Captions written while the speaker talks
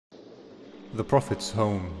The Prophet's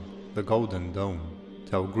home, the Golden Dome,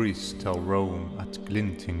 tell Greece, tell Rome, at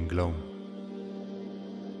glinting gloam.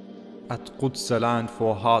 At Quds, a land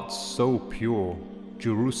for hearts so pure,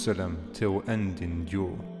 Jerusalem till end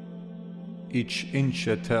endure. Each inch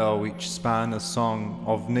a tale, each span a song,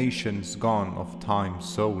 of nations gone, of time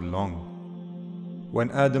so long.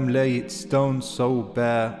 When Adam lay its stones so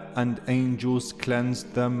bare, and angels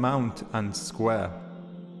cleansed the mount and square.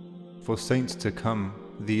 For saints to come,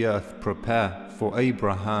 the earth prepare, for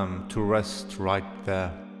Abraham to rest right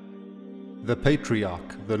there. The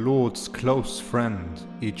patriarch, the Lord's close friend,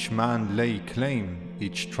 each man lay claim,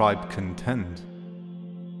 each tribe contend.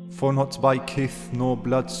 For not by kith nor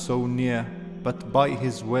blood so near, but by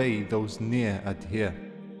his way those near adhere.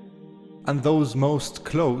 And those most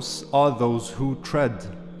close are those who tread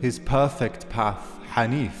his perfect path,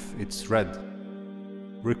 Hanif it's read.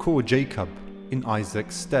 Recall Jacob in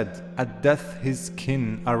Isaac's stead, at death his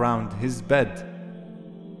kin around his bed.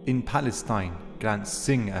 In Palestine glance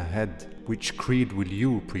sing ahead, which creed will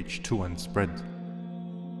you preach to and spread?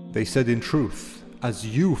 They said in truth, as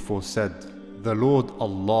you foresaid, the Lord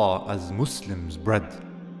Allah as Muslims bred.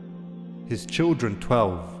 His children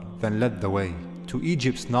 12 then led the way to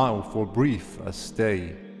Egypt's Nile for brief a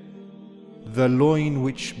stay. The loin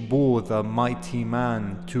which bore the mighty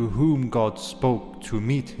man, to whom God spoke to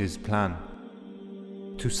meet his plan.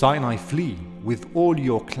 To Sinai flee with all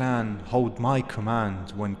your clan, hold my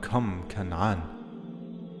command when come Canaan.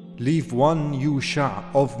 Leave one Yusha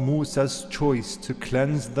of Musa's choice, to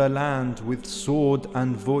cleanse the land with sword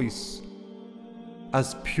and voice.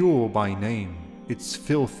 As pure by name, its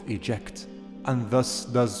filth eject, and thus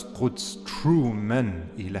does Quds true men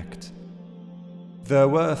elect. Their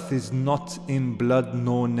worth is not in blood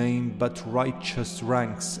nor name, but righteous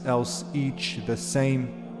ranks, else each the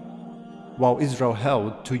same. While Israel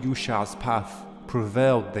held to Yusha's path,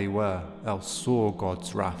 prevailed they were, else saw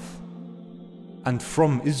God's wrath. And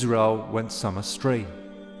from Israel went some astray,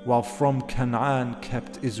 while from Canaan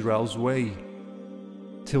kept Israel's way.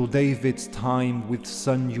 Till David's time with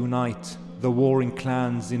son unite, the warring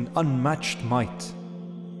clans in unmatched might,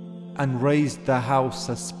 and raised the house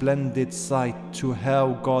a splendid sight, to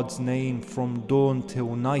hail God's name from dawn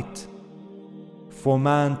till night. For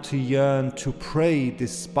man to yearn, to pray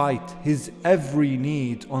despite his every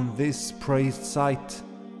need on this praised site.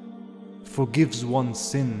 Forgives one's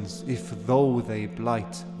sins if though they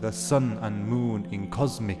blight the sun and moon in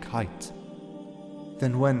cosmic height.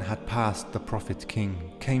 Then when had passed the Prophet King,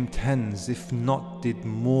 came tens if not did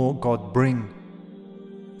more God bring.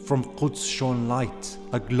 From Quds shone light,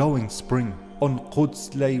 a glowing spring, on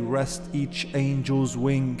Quds lay rest each angel's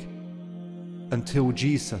wing. Until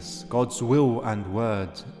Jesus, God's will and word,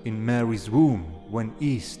 in Mary's womb when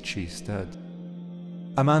east she stirred.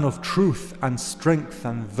 A man of truth and strength,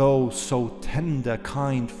 and though so tender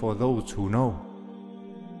kind for those who know.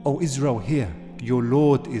 O Israel, hear, your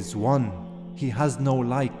Lord is one, he has no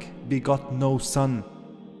like, begot no son.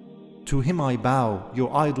 To him I bow,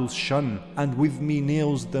 your idols shun, and with me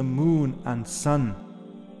kneels the moon and sun.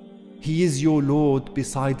 He is your Lord,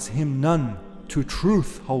 besides him none, to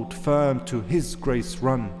truth hold firm, to his grace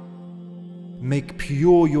run. Make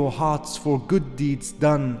pure your hearts for good deeds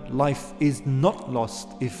done, life is not lost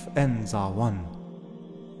if ends are won.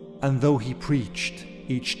 And though he preached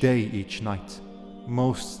each day, each night,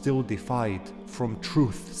 most still defied from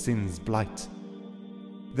truth sin's blight.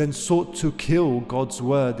 Then sought to kill God's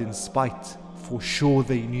word in spite, for sure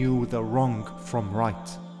they knew the wrong from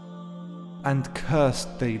right. And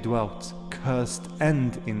cursed they dwelt, cursed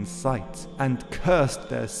end in sight, and cursed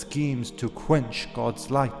their schemes to quench God's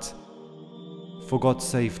light. For God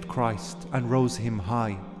saved Christ and rose him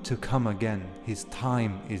high, to come again his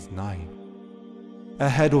time is nigh.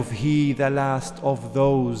 Ahead of he, the last of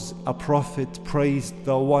those, a prophet praised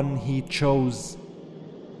the one he chose.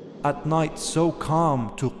 At night so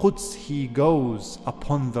calm to Quds he goes,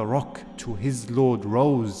 upon the rock to his Lord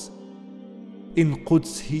rose. In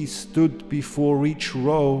Quds he stood before each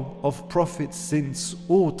row of prophets since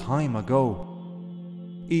all time ago.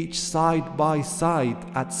 Each side by side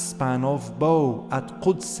at span of bow, at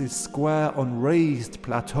Quds' square on raised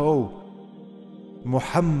plateau.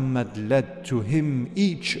 Muhammad led to him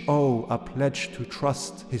each owe, a pledge to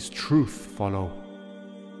trust his truth follow.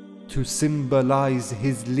 To symbolize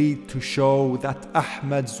his lead, to show that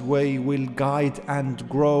Ahmad's way will guide and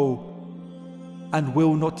grow, and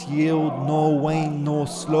will not yield nor wane nor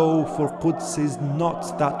slow, for Quds is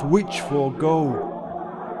not that which forego.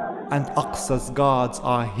 And Aqsa's guards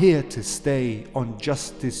are here to stay, on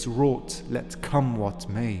justice wrought, let come what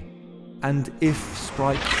may. And if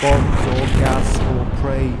strike bombs or gas or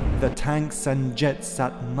prey, the tanks and jets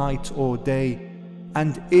at night or day,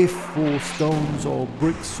 and if fall stones or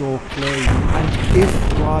bricks or clay, and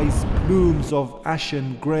if rise plumes of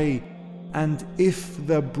ashen grey, and if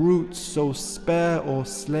the brutes so spare or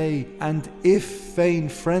slay, and if feign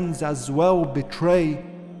friends as well betray,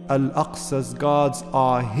 Al-Aqsa's guards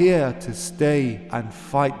are here to stay, and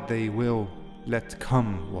fight they will, let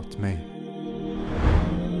come what may.